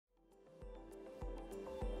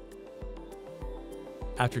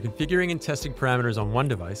After configuring and testing parameters on one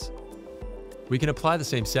device, we can apply the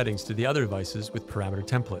same settings to the other devices with parameter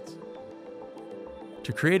templates.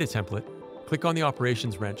 To create a template, click on the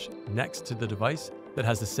operations wrench next to the device that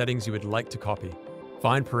has the settings you would like to copy.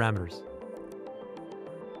 Find Parameters.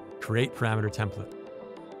 Create Parameter Template.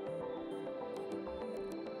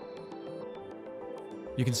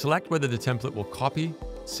 You can select whether the template will copy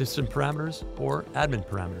system parameters or admin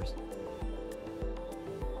parameters.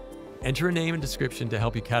 Enter a name and description to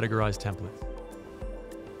help you categorize templates.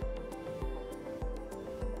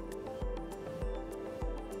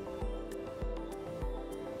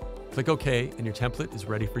 Click OK and your template is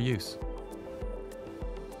ready for use.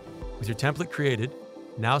 With your template created,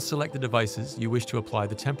 now select the devices you wish to apply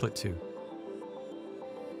the template to.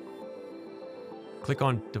 Click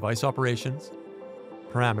on Device Operations,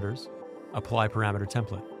 Parameters, Apply Parameter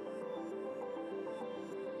Template.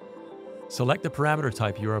 Select the parameter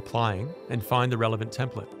type you are applying and find the relevant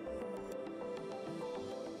template.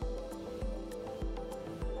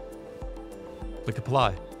 Click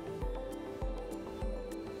Apply.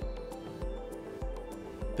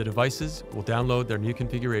 The devices will download their new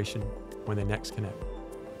configuration when they next connect.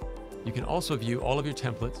 You can also view all of your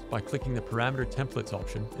templates by clicking the Parameter Templates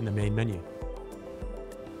option in the main menu.